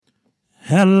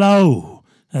Hello.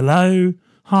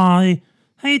 Hi.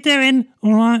 How you doing?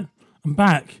 All right. I'm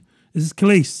back. This is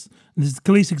Khalees. And this is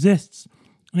Khalees Exists.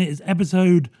 And it is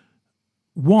episode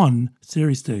 1,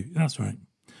 series 2. That's right.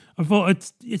 I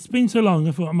thought it's been so long,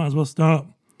 I thought I might as well start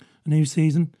a new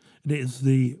season. It is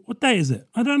what day is it?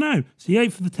 I don't know. It's the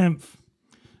 8th of the 10th,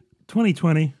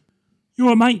 2020. You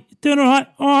all right, mate? Doing all right?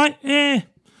 All right, yeah.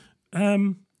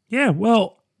 Yeah,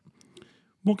 well,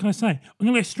 what can I say? I'm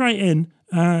going to go straight in.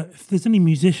 If there's any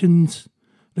musicians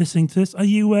listening to this, are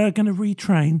you going to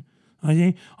retrain? Are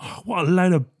you? Oh, what a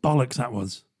load of bollocks that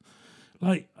was. It's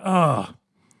like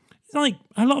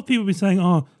a lot of people have been saying,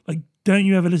 don't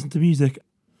you ever listen to music?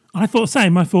 And I thought the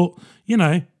same. I thought,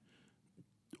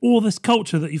 all this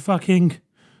culture that you fucking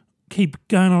keep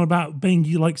going on about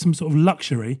being like some sort of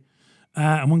luxury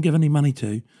and won't give any money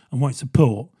to and won't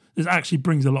support, this actually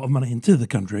brings a lot of money into the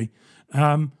country.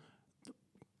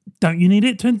 Don't you need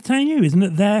it to entertain you? Isn't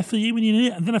it there for you when you need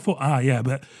it? And then I thought,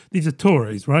 but these are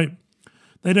Tories, right?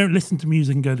 They don't listen to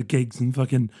music and go to gigs and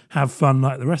fucking have fun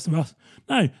like the rest of us.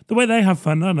 No, the way they have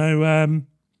fun, I know,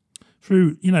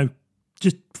 through,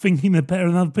 just thinking they're better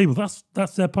than other people. That's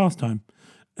their pastime.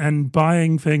 And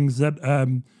buying things that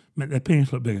make their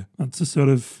penis look bigger. That's a sort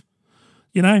of,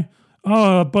 I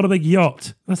bought a big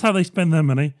yacht. That's how they spend their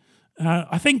money.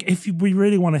 I think if we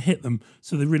really want to hit them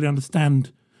so they really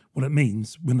understand what it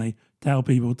means when they tell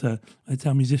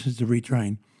musicians to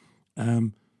retrain,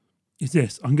 is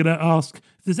this. I'm going to ask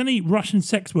if there's any Russian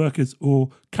sex workers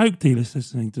or coke dealers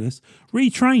listening to this,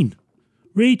 retrain.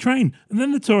 And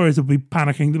then the Tories will be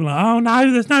panicking. They'll be like, oh no,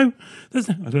 there's no,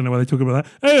 I don't know why they talk about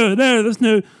that. Oh no,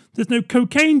 there's no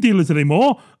cocaine dealers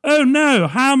anymore. Oh no,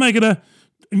 how am I going to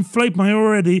inflate my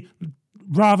already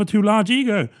rather too large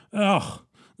ego? Oh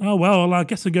well, I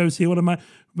guess I'll go see one of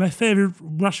my favourite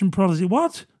Russian prodigy.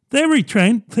 What? They're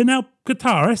retrained. They're now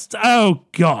guitarists. Oh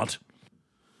God.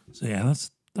 So yeah,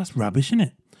 that's rubbish, isn't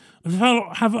it?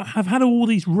 I've had all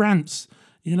these rants,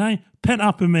 pent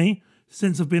up in me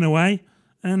since I've been away.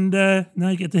 And now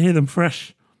you get to hear them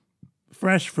fresh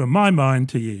from my mind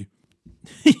to you.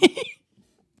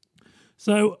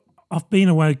 So I've been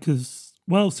away because,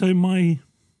 we're getting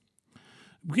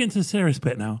to the serious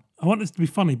bit now. I want this to be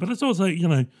funny, but it's also,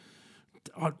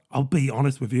 I'll be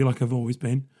honest with you like I've always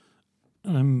been.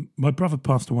 My brother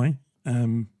passed away a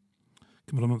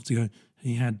couple of months ago.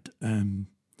 He had,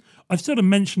 I've sort of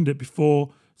mentioned it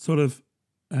before, sort of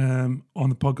on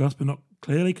the podcast, but not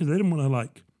clearly because I didn't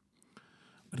want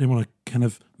to kind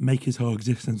of make his whole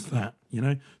existence that,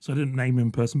 So I didn't name him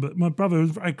in person, but my brother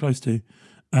was very close to,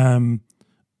 and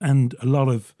a lot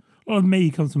of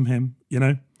me comes from him,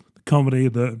 the comedy,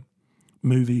 the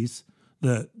movies,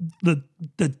 the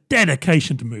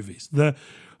dedication to movies, the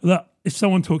if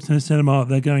someone talks in a cinema,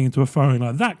 they're going into a firing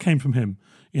line. That came from him,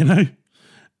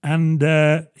 And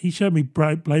he showed me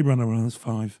Blade Runner when I was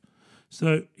 5.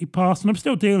 So he passed, and I'm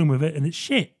still dealing with it, and it's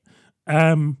shit.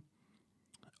 And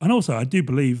also, I do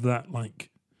believe that,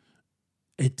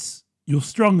 you're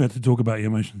stronger to talk about your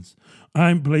emotions. I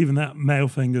don't believe in that male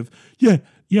thing of, you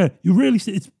really,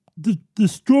 it's the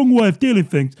strong way of dealing with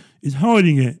things is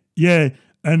hiding it,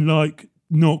 and,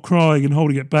 not crying and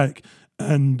holding it back.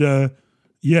 And,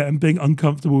 and being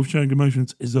uncomfortable with showing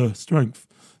emotions is a strength,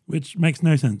 which makes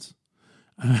no sense.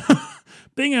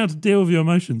 Being able to deal with your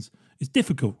emotions is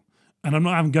difficult. And I'm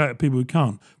not having a go at people who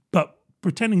can't. But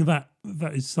pretending that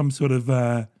is some sort of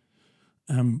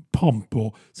pomp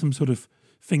or some sort of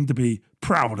thing to be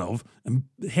proud of and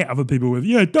hit other people with,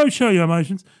 don't show your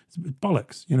emotions. It's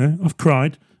bollocks, I've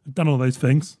cried. I've done all those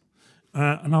things.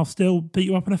 And I'll still beat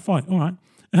you up in a fight. All right.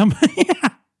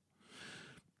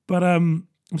 But I'm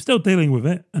still dealing with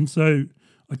it. And so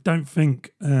I don't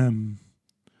think I'm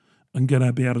going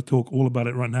to be able to talk all about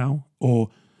it right now or,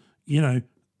 to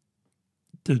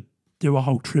do a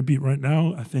whole tribute right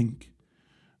now. I think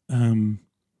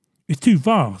it's too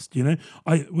vast, I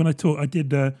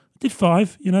did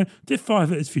 5, did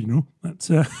 5 at his funeral. That's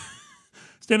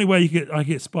it's the only way I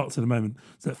get spots at the moment.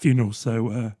 It's at funerals.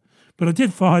 So, but I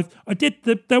did 5.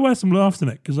 There were some laughs in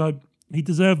it because he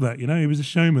deserved that. He was a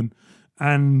showman,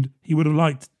 and he would have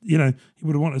liked, he would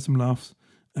have wanted some laughs.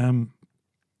 I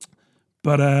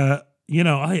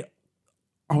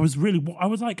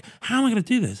was like, how am I going to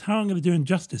do this? How am I going to do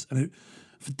injustice? And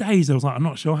for days I was like, I'm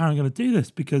not sure how I'm going to do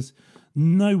this because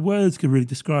no words could really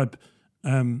describe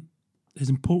his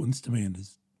importance to me and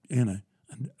his, and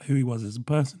who he was as a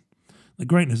person, the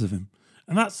greatness of him.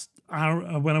 And that's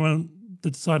how, when I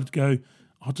decided to go,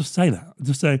 I'll just say that. I'll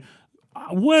just say,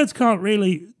 words can't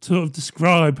really sort of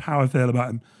describe how I feel about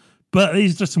him, but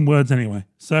these are just some words anyway.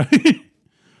 So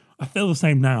I feel the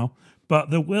same now, but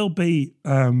there will be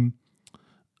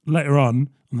later on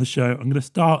the show, I'm going to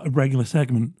start a regular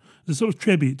segment as a sort of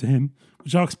tribute to him,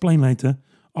 which I'll explain later.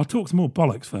 I'll talk some more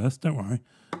bollocks first, don't worry,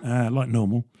 like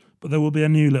normal. But there will be a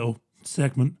new little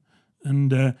segment.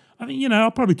 And I think,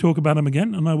 I'll probably talk about him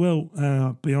again, and I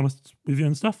will be honest with you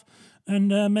and stuff.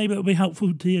 And maybe it'll be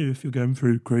helpful to you if you're going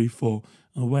through grief or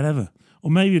whatever. Or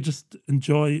maybe you just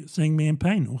enjoy seeing me in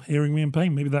pain or hearing me in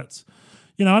pain. Maybe that's,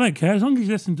 I don't care. As long as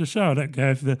you listen to the show, I don't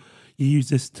care if you use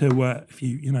this to,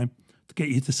 to get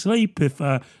you to sleep, if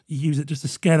you use it just to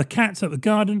scare the cats out the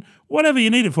garden, whatever you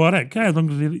need it for, I don't care, as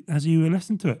long as you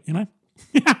listen to it, I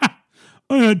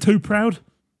ain't too proud.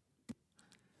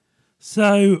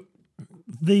 So,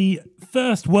 the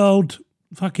first world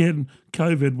fucking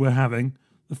COVID we're having,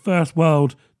 the first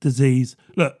world disease.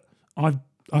 Look, I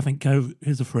think COVID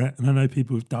is a threat, and I know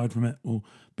people have died from it or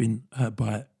been hurt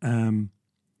by it.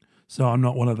 So I'm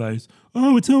not one of those,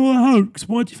 it's all a hoax.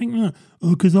 Why do you think that?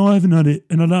 Oh, because I haven't had it,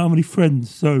 and I don't have any friends,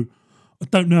 so I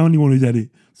don't know anyone who's had it.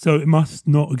 So it must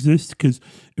not exist, because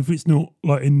if it's not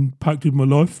impacted my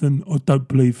life, then I don't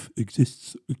believe it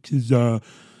exists, because we're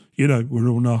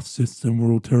all narcissists and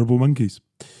we're all terrible monkeys.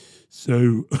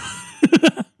 So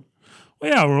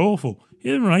we're awful.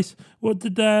 Human race. What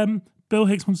did Bill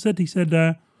Hicks once said? He said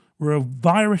we're a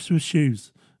virus with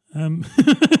shoes.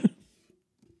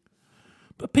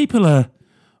 But people are.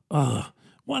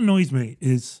 What annoys me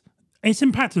is it's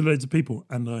impacted loads of people,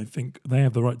 and I think they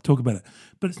have the right to talk about it.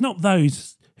 But it's not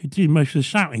those who do most of the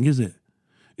shouting, is it?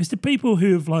 It's the people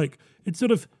who have it's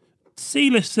sort of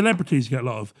C-list celebrities you get a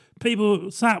lot of. People,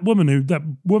 that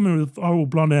woman with oral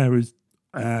blonde hair is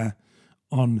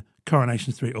on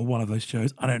Coronation Street or one of those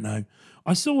shows. I don't know.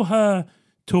 I saw her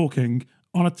talking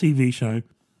on a TV show,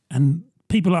 and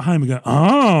people at home are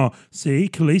going, see,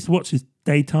 Khalees watches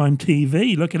daytime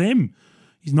TV. Look at him.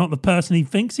 He's not the person he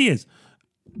thinks he is.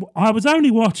 I was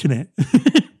only watching it.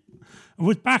 I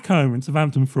was back home in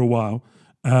Southampton for a while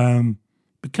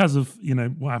because of,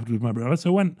 what happened with my brother. So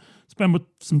I went spend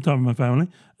some time with my family.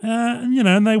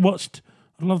 And they watched,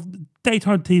 I love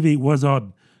daytime TV was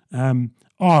on.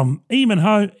 Eamon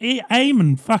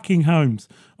fucking Holmes.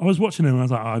 I was watching him and I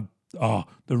was like,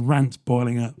 the rant's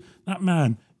boiling up. That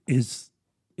man is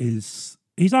he's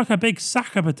like a big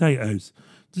sack of potatoes.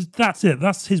 That's it.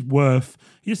 That's his worth.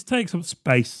 He just takes up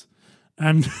space.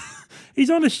 And he's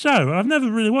on a show. I've never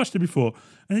really watched it before.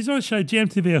 And he's on a show,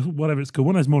 GMTV or whatever it's called,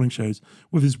 one of those morning shows,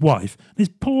 with his wife. And his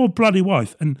poor bloody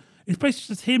wife. And it's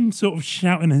basically just him sort of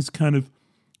shouting his kind of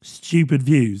stupid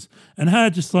views. And her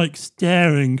just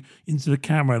staring into the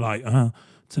camera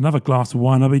it's another glass of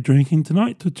wine I'll be drinking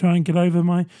tonight to try and get over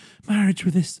my marriage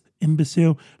with this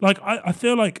imbecile. I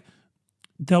feel like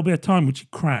there'll be a time when she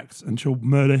cracks and she'll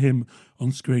murder him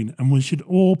on screen, and we should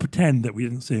all pretend that we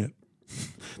didn't see it.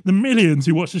 The millions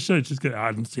who watch the show just go,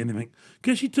 I didn't see anything,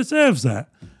 because she deserves that.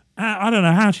 I don't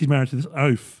know how she's married to this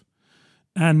oaf.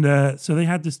 And so they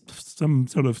had some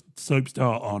sort of soap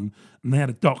star on, and they had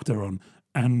a doctor on,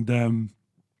 and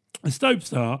the soap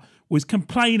star was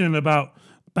complaining about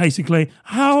basically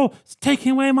how it's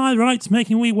taking away my rights,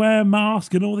 making me wear a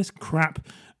mask and all this crap.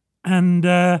 And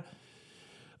what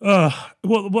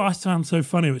I found so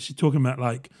funny was she's talking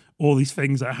about all these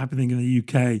things that are happening in the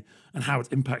UK and how it's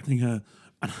impacting her.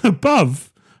 And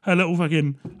above her little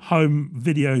fucking home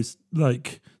videos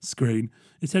screen,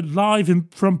 it said live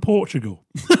from Portugal.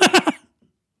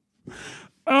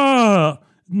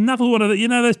 Another one of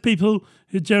those people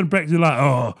who during Brexit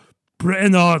are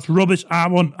Britain, it's rubbish. I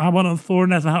want a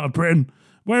foreigners out of Britain.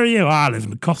 Where are you? I live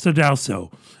in Costa del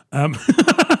Sol.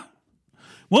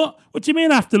 What do you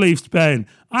mean I have to leave Spain?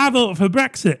 I voted for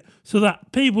Brexit so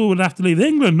that people would have to leave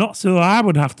England, not so I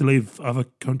would have to leave other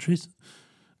countries.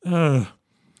 And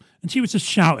she was just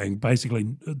shouting,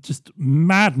 basically, just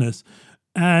madness.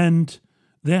 And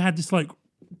they had this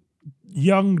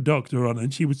young doctor on,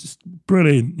 and she was just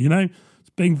brilliant,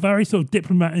 being very sort of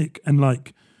diplomatic and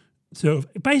sort of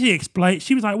basically explain.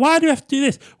 She was like, why do we have to do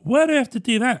this? Why do we have to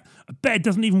do that? I bet it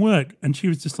doesn't even work. And she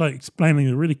was just explaining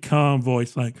in a really calm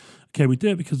voice, okay, we do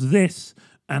it because of this,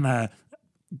 and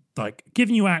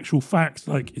giving you actual facts,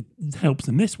 it helps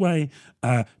in this way.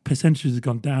 Percentages have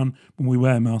gone down when we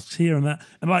wear masks here and that,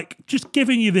 and just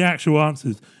giving you the actual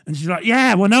answers. And she's like,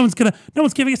 yeah, well, no one's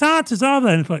giving us answers, are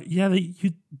they? And it's yeah,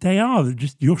 they are. They're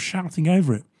just, you're shouting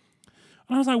over it.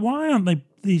 And I was like, why aren't they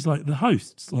these the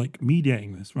hosts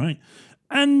mediating this, right?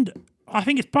 And I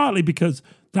think it's partly because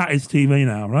that is TV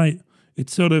now, right?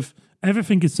 It's sort of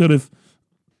everything is sort of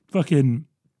fucking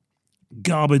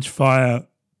garbage fire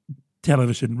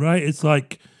television, right? It's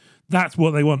that's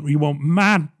what they want. You want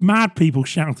mad people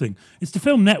shouting. It's the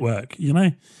Film Network,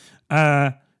 it's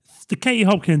the Katie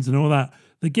Hopkins and all that.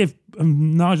 They give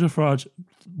Nigel Farage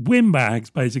windbags,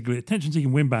 basically,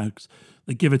 attention-seeking windbags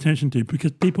they give attention to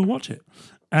because people watch it.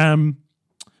 But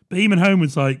Eamon Holm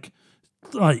was like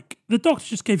the doctor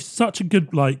just gave such a good,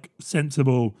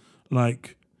 sensible,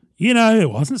 it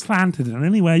wasn't slanted in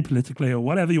any way politically or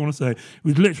whatever you want to say. It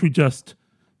was literally just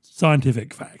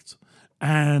scientific facts.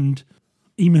 And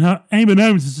Eamon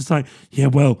Holmes is just like, yeah,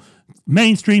 well,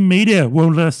 mainstream media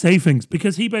won't say things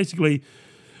because he basically,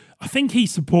 I think he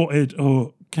supported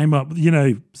or came up,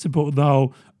 supported the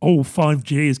whole,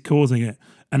 5G is causing it.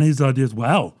 And his idea is,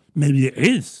 well, maybe it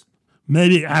is.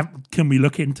 Maybe can we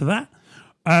look into that?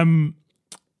 And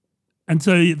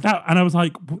I was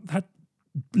like,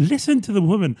 listen to the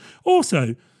woman.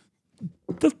 Also,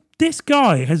 this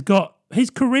guy has got, his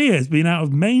career has been out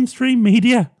of mainstream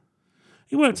media.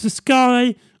 He works for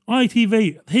Sky,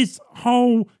 ITV. His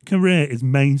whole career is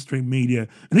mainstream media.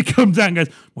 And he comes out and goes,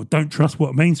 well, don't trust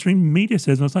what mainstream media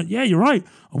says. And I was like, yeah, you're right.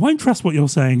 I won't trust what you're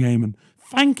saying, Eamon.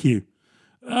 Thank you.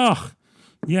 Oh,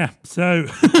 yeah. So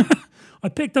I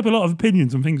picked up a lot of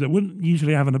opinions on things I wouldn't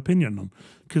usually have an opinion on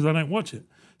because I don't watch it.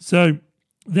 So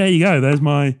there you go. There's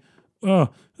my, all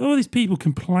these people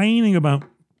complaining about,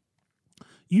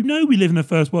 we live in a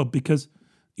first world because,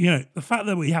 the fact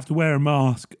that we have to wear a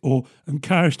mask or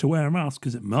encouraged to wear a mask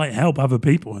because it might help other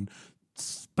people and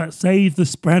save the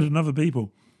spread of other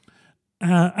people.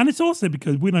 And it's also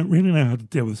because we don't really know how to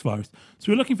deal with this virus.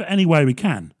 So we're looking for any way we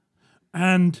can.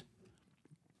 But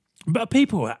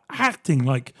people are acting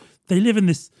like they live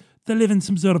in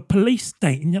some sort of police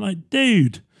state. And you're like,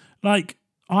 dude, I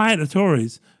hate the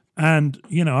Tories and,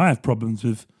 I have problems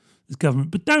with this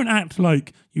government, but don't act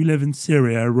like you live in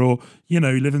Syria or, you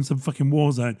live in some fucking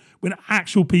war zone when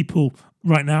actual people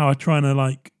right now are trying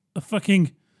to are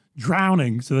fucking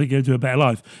drowning so they go to a better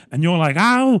life. And you're like,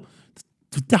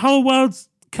 the whole world's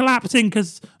collapsing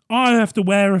because I have to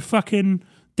wear a fucking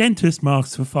dentist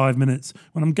mask for 5 minutes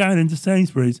when I'm going into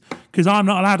Sainsbury's because I'm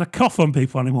not allowed to cough on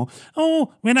people anymore.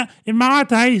 Oh, in my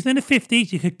days, in the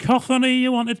 50s, you could cough on who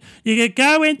you wanted. You could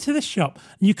go into the shop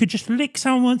and you could just lick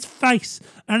someone's face.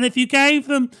 And if you gave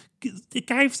someone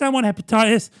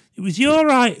hepatitis, it was your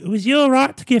right. It was your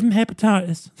right to give them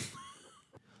hepatitis.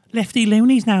 Lefty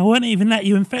loonies now won't even let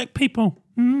you infect people.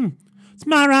 It's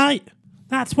my right.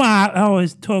 That's why I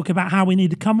always talk about how we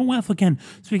need the Commonwealth again,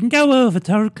 so we can go over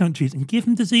to other countries and give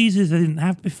them diseases they didn't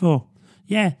have before.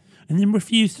 Yeah, and then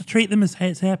refuse to treat them as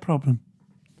it's their problem.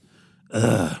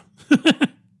 Right,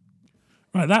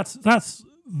 that's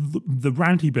the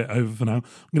ranty bit over for now. I'm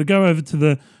going to go over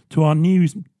to our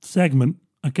news segment.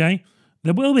 Okay,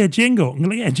 there will be a jingle. I'm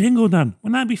going to get a jingle done.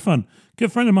 Wouldn't that be fun? A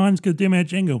good friend of mine's going to do me a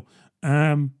jingle.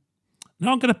 Not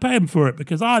going to pay him for it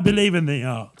because I believe in the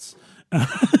arts.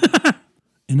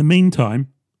 In the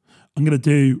meantime, I'm going to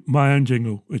do my own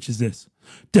jingle, which is this.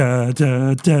 Da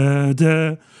da da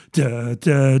da da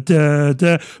da da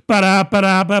da ba da ba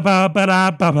da ba ba ba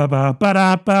da ba ba ba ba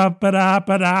da ba ba da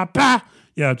ba da ba.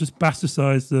 Yeah, I've just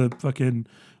bastardized the fucking,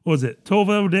 what was it,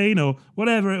 Torval Dean or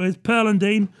whatever it was, Pearl and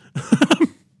Dean.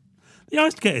 The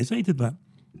Ice Skaters hated that.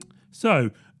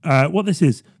 So, what this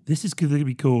is going to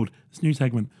be called, this new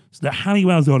segment, it's the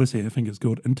Halliwell's Odyssey, I think it's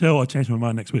called, until I change my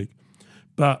mind next week.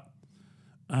 But,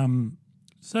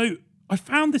 so I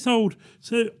found this so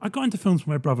I got into films with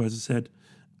my brother, as I said.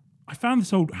 I found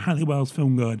this old Halliwell's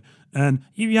film guide, and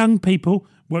you young people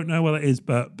won't know what it is,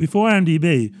 but before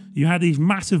IMDb, you had these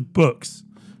massive books,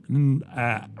 and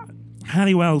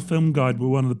Halliwell's film guide were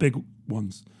one of the big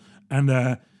ones, and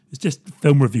it's just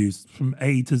film reviews from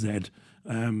A to Z,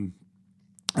 and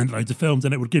loads of films,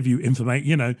 and it would give you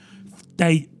information,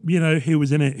 date, who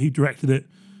was in it, who directed it,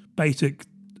 basic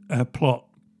plot,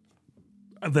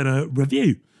 and then a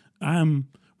review.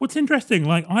 What's interesting,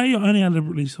 I only had a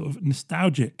really sort of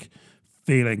nostalgic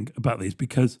feeling about these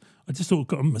because I just sort of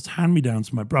got them as hand-me-downs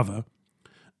from my brother.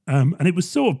 And it was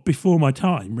sort of before my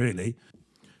time, really.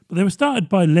 But they were started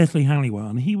by Leslie Halliwell,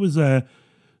 and he was a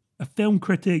film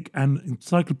critic and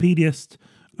encyclopedist.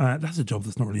 That's a job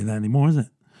that's not really there anymore, is it?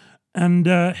 And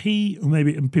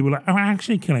and people were like, oh,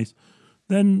 actually, Achilles,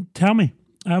 then tell me.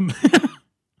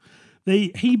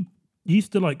 He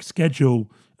used to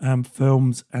schedule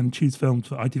films and choose films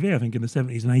for ITV, I think, in the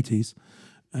 70s and 80s.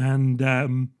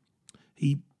 And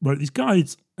he wrote these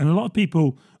guides, and a lot of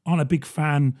people aren't a big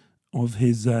fan of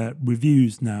his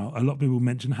reviews now. A lot of people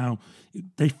mention how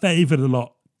they favoured a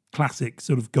lot classic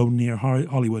sort of golden era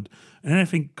Hollywood, and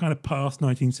anything kind of past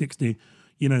 1960,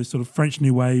 sort of French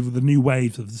New Wave, or the new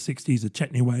waves of the 60s, the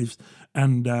Czech New Waves,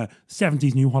 and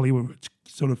 70s New Hollywood, which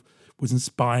sort of was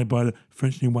inspired by the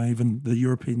French New Wave and the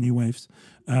European New Waves.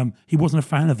 He wasn't a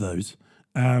fan of those.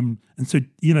 And so,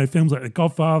 films like The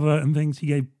Godfather and things, he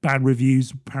gave bad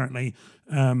reviews, apparently.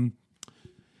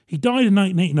 He died in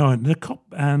 1989. The cop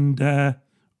and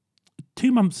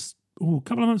 2 months or a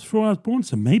couple of months before I was born.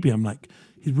 So maybe I'm like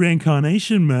his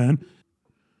reincarnation, man.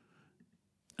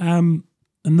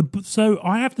 So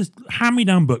I have this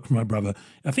hand-me-down book from my brother.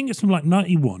 I think it's from like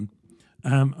 91.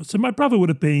 So my brother would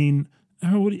have been,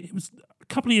 it was a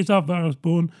couple of years after I was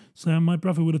born. So my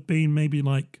brother would have been maybe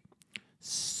like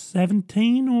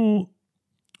 17 or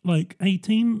like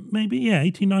 18, maybe. Yeah,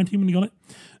 18, 19 when he got it.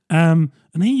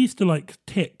 And he used to like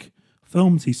tick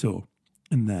films he saw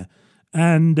in there.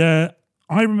 And I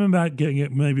remember getting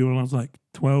it maybe when I was like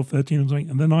 12, 13 or something.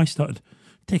 And then I started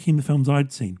ticking the films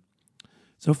I'd seen.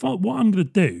 So what I'm going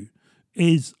to do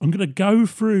is I'm going to go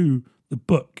through the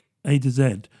book A to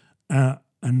Z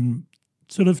and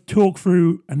sort of talk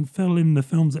through and fill in the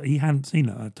films that he hadn't seen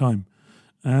at that time.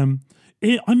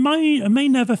 I may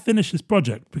never finish this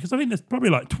project because I think there's probably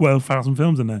like 12,000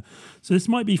 films in there. So this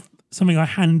might be something I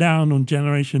hand down on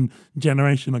generation.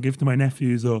 I give to my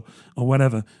nephews or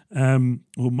whatever,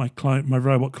 or my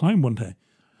robot clone one day.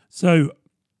 So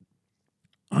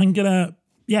I'm gonna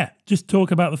just talk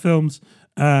about the films.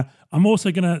 I'm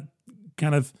also gonna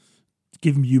kind of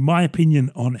give you my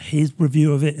opinion on his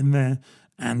review of it in there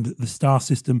and the star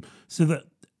system, so that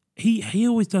he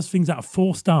always does things out of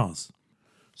 4 stars.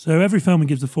 So every film he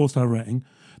gives a 4-star rating.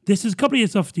 This is a couple of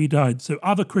years after he died, so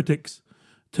other critics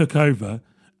took over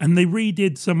and they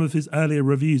redid some of his earlier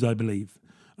reviews, I believe.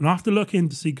 And I have to look in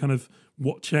to see kind of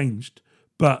what changed.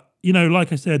 But,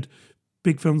 like I said,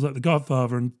 big films like The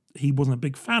Godfather, and he wasn't a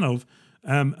big fan of,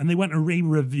 and they went and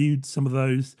re-reviewed some of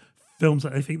those films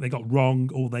that they think they got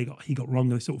wrong, or he got wrong.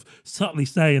 They sort of subtly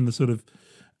say in the sort of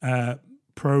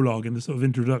prologue, in the sort of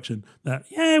introduction, that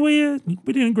we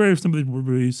didn't agree with some of the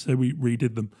reviews, so we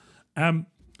redid them.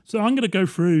 So I'm going to go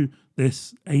through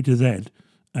this A to Z.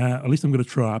 At least I'm going to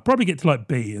try. I'll probably get to like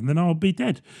B, and then I'll be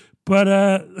dead. But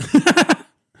I'm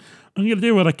going to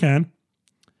do what I can.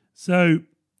 So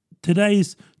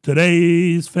today's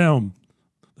film,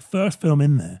 the first film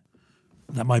in there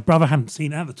that my brother hadn't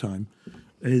seen at the time,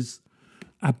 is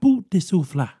A Bout de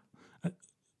Souffle.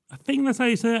 I think that's how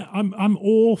you say it. I'm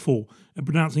awful at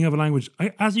pronouncing other language.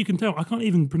 As you can tell, I can't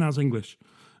even pronounce English.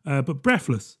 But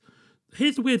Breathless.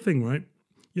 Here's the weird thing, right?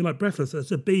 You're like, Breathless,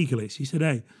 that's a beagle-ish. You said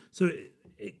A. So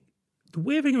the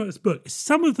weird thing about this book is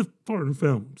some of the foreign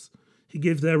films, he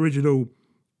gives their original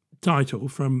title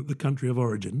from the country of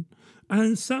origin,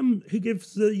 and some he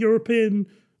gives the European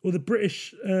or the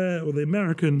British or the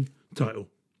American title.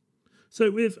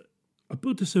 So with A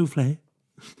Bout de Souffle,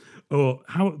 or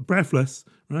Breathless,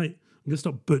 right? I'm going to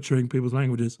stop butchering people's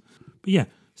languages. But yeah,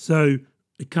 so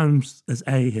it comes as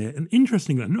A here. And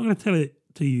interestingly, I'm not going to tell it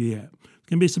to you yet. It's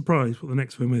going to be a surprise what the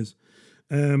next film is.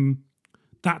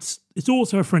 It's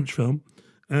also a French film,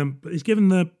 but it's given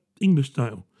the English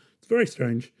title. It's very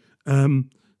strange.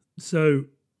 So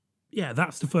yeah,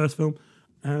 that's the first film.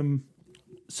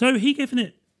 So he gave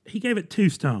it 2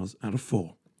 stars out of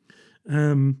 4.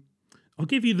 I'll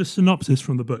give you the synopsis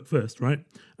from the book first, right?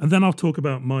 And then I'll talk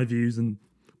about my views and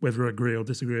whether I agree or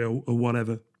disagree or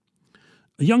whatever.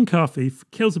 A young car thief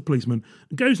kills a policeman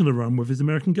and goes on a run with his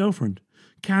American girlfriend.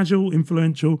 Casual,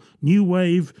 influential, new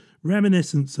wave,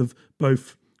 reminiscence of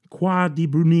both Croix de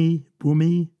Bruni,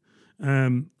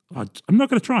 I'm not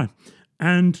going to try,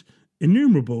 and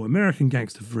innumerable American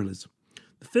gangster thrillers.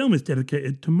 The film is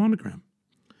dedicated to Monogram.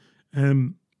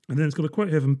 And then it's got a quote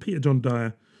here from Peter John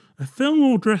Dyer. A film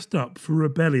all dressed up for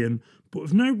rebellion, but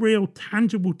with no real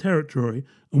tangible territory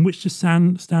on which to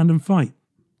stand and fight.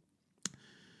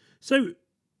 So,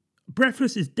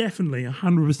 Breathless is definitely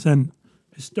 100%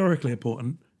 historically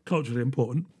important, culturally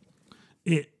important.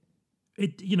 It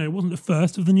wasn't the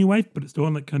first of the new wave, but it's the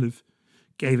one that kind of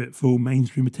gave it full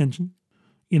mainstream attention.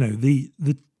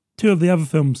 The 2 of the other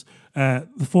films,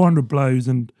 The 400 Blows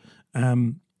and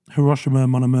Hiroshima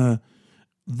Mon Amour,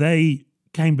 they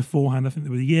came beforehand. I think they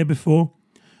were a year before,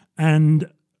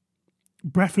 and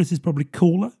Breathless is probably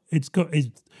cooler. It's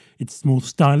more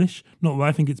stylish. Not that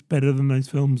I think it's better than those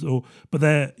films, but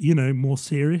they're more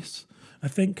serious, I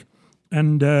think.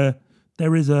 And I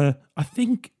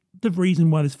think the reason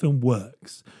why this film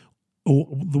works, or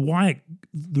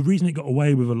the reason it got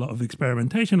away with a lot of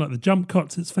experimentation, like the jump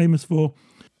cuts it's famous for,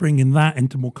 bringing that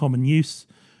into more common use,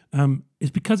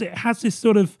 is because it has this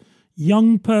sort of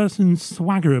young person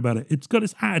swagger about it. It's got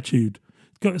this attitude.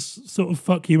 It's got this sort of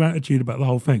fuck you attitude about the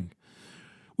whole thing,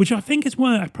 which I think is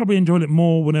why I probably enjoyed it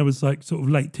more when I was like sort of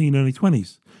late teen, early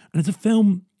 20s. And it's a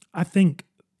film, I think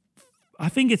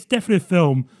it's definitely a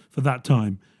film for that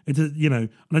time. It's and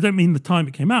I don't mean the time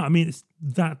it came out. I mean, it's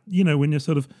that, when you're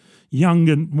sort of young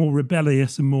and more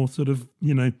rebellious and more sort of,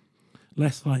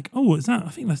 less like, I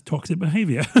think that's toxic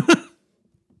behavior.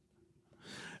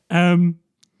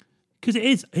 Because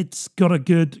it's got a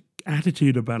good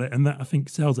attitude about it, and that I think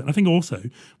sells it. And I think also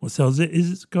what sells it is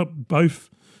it's got both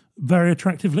very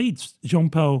attractive leads.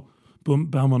 Jean-Paul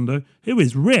Belmondo, who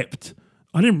is ripped.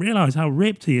 I didn't realise how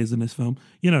ripped he is in this film.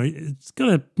 You know, it's got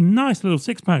a nice little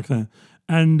six-pack there.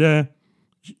 And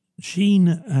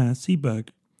Jean Seberg,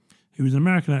 who was an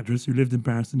American actress who lived in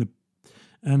Paris,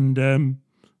 and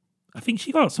I think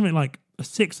she got something like a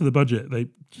sixth of the budget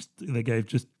they gave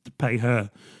just to pay her.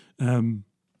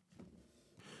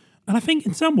 And I think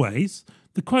in some ways,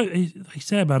 the quote they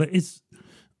say about it is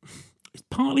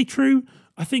partly true.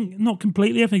 I think not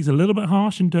completely. I think it's a little bit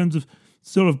harsh in terms of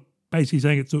sort of basically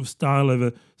saying it's sort of style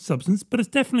over substance, but it's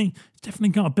definitely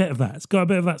got a bit of that. It's got a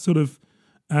bit of that sort of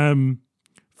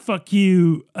fuck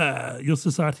you, your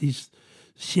society's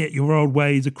shit, your old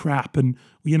ways are crap, and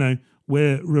you know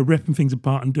we're ripping things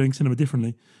apart and doing cinema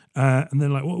differently. And they're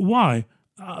like, well, why?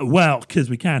 Well, because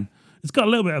we can. It's got a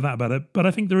little bit of that about it, but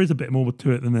I think there is a bit more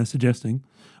to it than they're suggesting.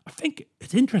 I think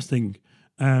it's interesting.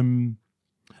 I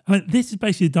mean, this is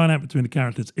basically the dynamic between the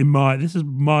characters. This is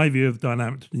my view of the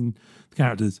dynamic between the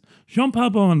characters.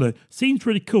 Jean-Paul Belmondo seems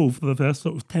really cool for the first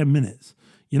sort of 10 minutes,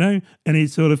 you know, and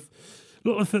he's sort of,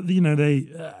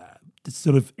 this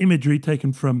sort of imagery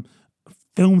taken from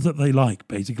films that they like.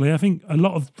 Basically, I think a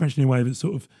lot of French New Wave is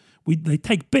sort of they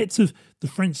take bits of the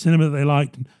French cinema that they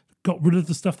liked and got rid of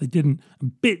the stuff they didn't,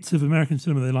 and bits of American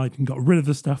cinema they liked and got rid of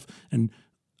the stuff and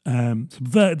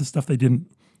subverted the stuff they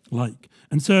didn't like.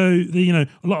 And so, a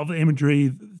lot of the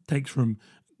imagery takes from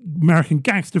American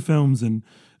gangster films and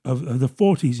of the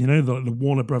 40s, the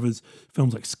Warner Brothers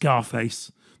films like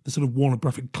Scarface, the sort of Warner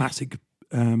Brothers classic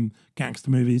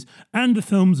gangster movies, and the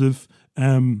films of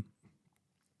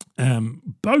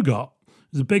Bogart.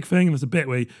 There's a big thing, and there's a bit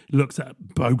where he looks at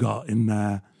Bogart in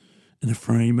a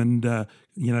frame and, and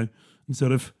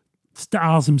sort of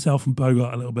stars himself and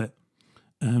Bogart a little bit.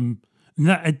 And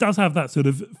that, it does have that sort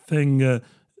of thing,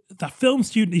 that film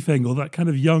student-y thing, or that kind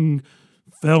of young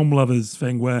film lovers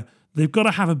thing where they've got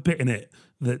to have a bit in it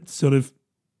that's sort of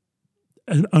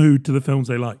an ode to the films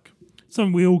they like.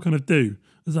 Something we all kind of do.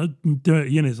 As I do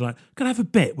it, it's like, got to have a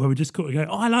bit where we just got to go,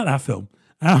 oh, I like that film.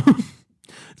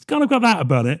 It's kind of got that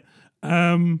about it.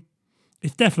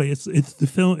 It's definitely it's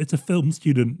a film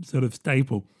student sort of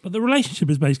staple. But the relationship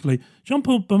is basically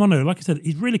Jean-Paul Belmondo, like I said,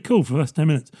 he's really cool for the first 10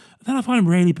 minutes. And then I find him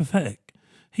really pathetic.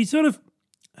 He's sort of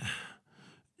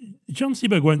John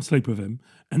Seberg won't sleep with him,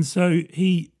 and so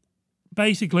he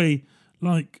basically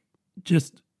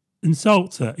just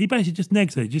insults her. He basically just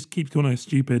negs her. He just keeps calling her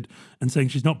stupid and saying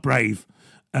she's not brave.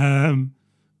 But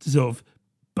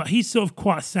he's sort of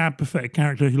quite a sad, pathetic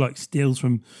character who steals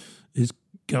from his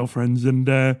girlfriends,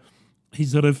 and he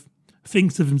sort of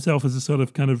thinks of himself as a sort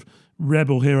of kind of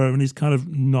rebel hero, and he's kind of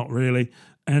not really.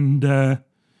 And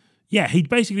he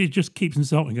basically just keeps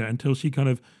insulting her until she kind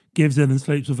of gives in and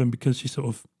sleeps with him because she sort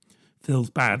of feels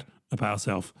bad about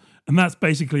herself. And that's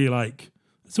basically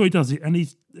so he does it. And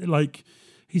he's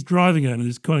driving her and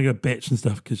he's calling her a bitch and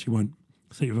stuff because she won't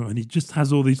sleep with him. And he just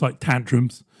has all these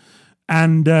tantrums.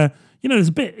 And, there's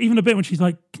a bit when she's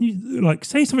like, can you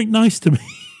say something nice to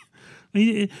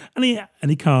me? and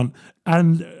he can't.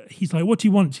 And he's like, what do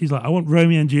you want? She's like, I want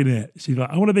Romeo and Juliet. She's like,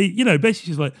 I want to be,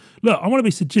 basically she's like, look, I want to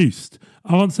be seduced.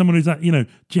 I want someone who's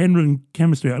genuine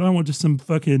chemistry. I don't want just some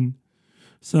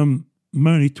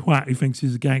moany twat who thinks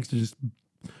he's a gangster just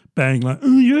bang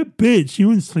oh, you're a bitch. You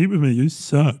wouldn't sleep with me. You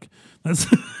suck. That's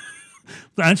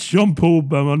Jean-Paul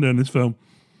Belmondo in this film.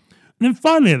 And then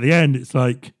finally at the end, it's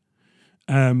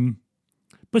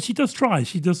but she does try.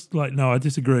 She just no, I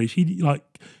disagree. She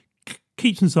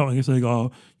keeps insulting her, saying,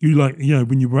 oh, you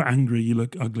when you were angry, you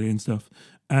look ugly and stuff.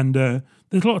 And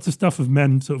there's lots of stuff of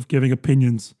men sort of giving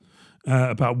opinions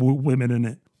about women in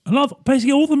it.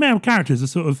 Basically all the male characters are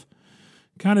sort of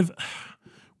kind of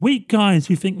weak guys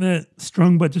who think they're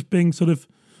strong by just being sort of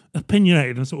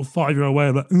opinionated in a sort of 5-year-old way,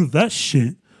 oh, that's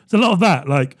shit. There's a lot of that,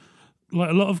 like a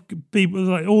lot of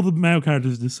people, all the male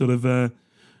characters just sort of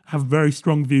have very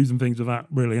strong views and things without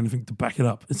really anything to back it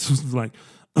up. It's just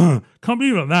can't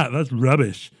believe that. That's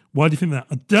rubbish. Why do you think that?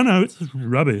 I don't know. It's just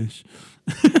rubbish.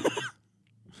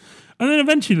 And then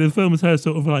eventually the film is her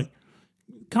sort of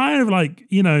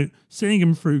seeing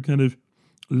him through kind of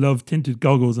love-tinted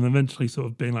goggles and eventually sort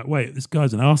of being wait, this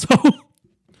guy's an arsehole.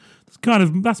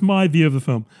 That's my view of the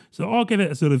film. So I'll give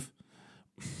it a sort of,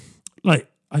 I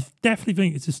definitely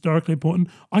think it's historically important.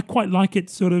 I quite like it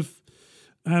sort of,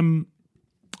 I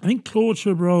think Claude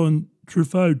Chabrol and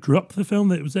Truffaut dropped the film,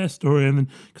 that it was their story, and then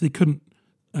because they couldn't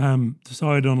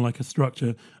decide on a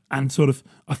structure, and sort of,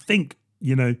 I think,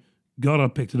 God, I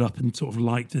picked it up and sort of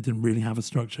liked it. Didn't really have a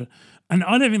structure, and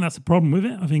I don't think that's a problem with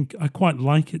it. I think I quite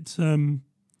like its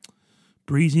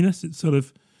breeziness. It's sort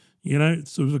of,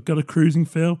 it's sort of got a cruising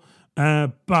feel.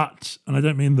 But, and I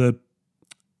don't mean the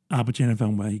Al Pacino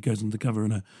film where he goes undercover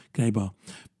in a gay bar,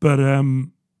 but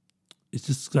it's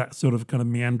just that sort of kind of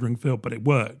meandering feel. But it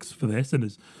works for this, and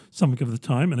it's something of the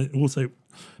time, and it also,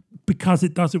 because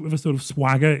it does it with a sort of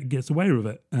swagger, it gets away with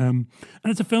it. And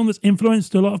it's a film that's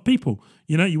influenced a lot of people.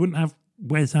 You wouldn't have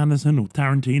Wes Anderson or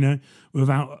Tarantino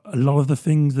without a lot of the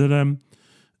things that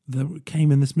that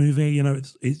came in this movie.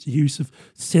 Its use of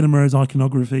cinema as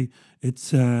iconography.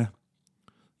 It's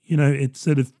it's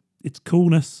sort of its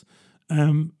coolness.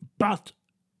 But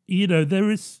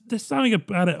there's something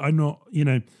about it. I'm not,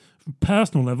 from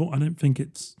personal level, I don't think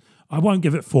I won't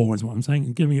give it 4 is what I'm saying.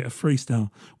 I'm giving it a 3 star.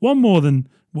 One more than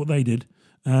what they did.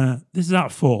 This is out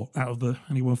of 4, out of the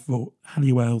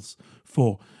Halliwell's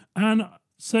 4. And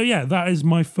so, yeah, that is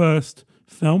my first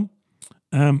film.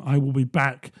 I will be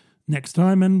back next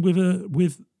time and with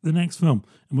the next film.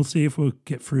 And we'll see if we'll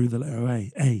get through the letter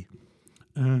A.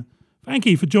 Thank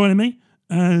you for joining me.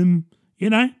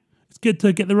 It's good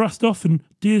to get the rust off and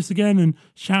do this again and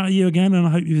shout at you again. And I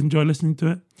hope you've enjoyed listening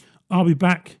to it. I'll be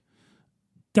back.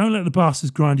 Don't let the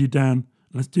bastards grind you down.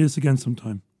 Let's do this again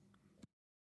sometime.